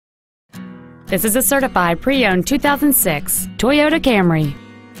This is a certified pre-owned 2006 Toyota Camry.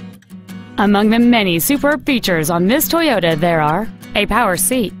 Among the many superb features on this Toyota there are a power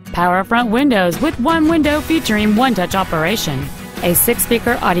seat, power front windows with one window featuring one-touch operation, a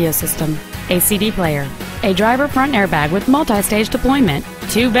 6-speaker audio system, a CD player, a driver front airbag with multi-stage deployment,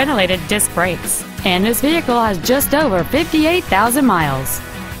 2 ventilated disc brakes, and this vehicle has just over 58,000 miles.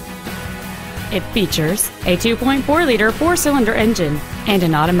 It features a 2.4-liter 4-cylinder engine and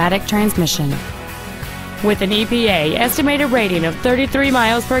an automatic transmission. With an EPA estimated rating of 33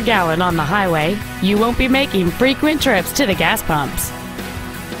 miles per gallon on the highway, you won't be making frequent trips to the gas pumps.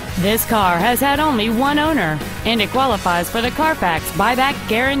 This car has had only one owner, and it qualifies for the Carfax buyback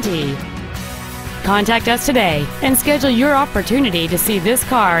guarantee. Contact us today and schedule your opportunity to see this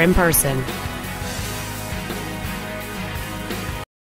car in person.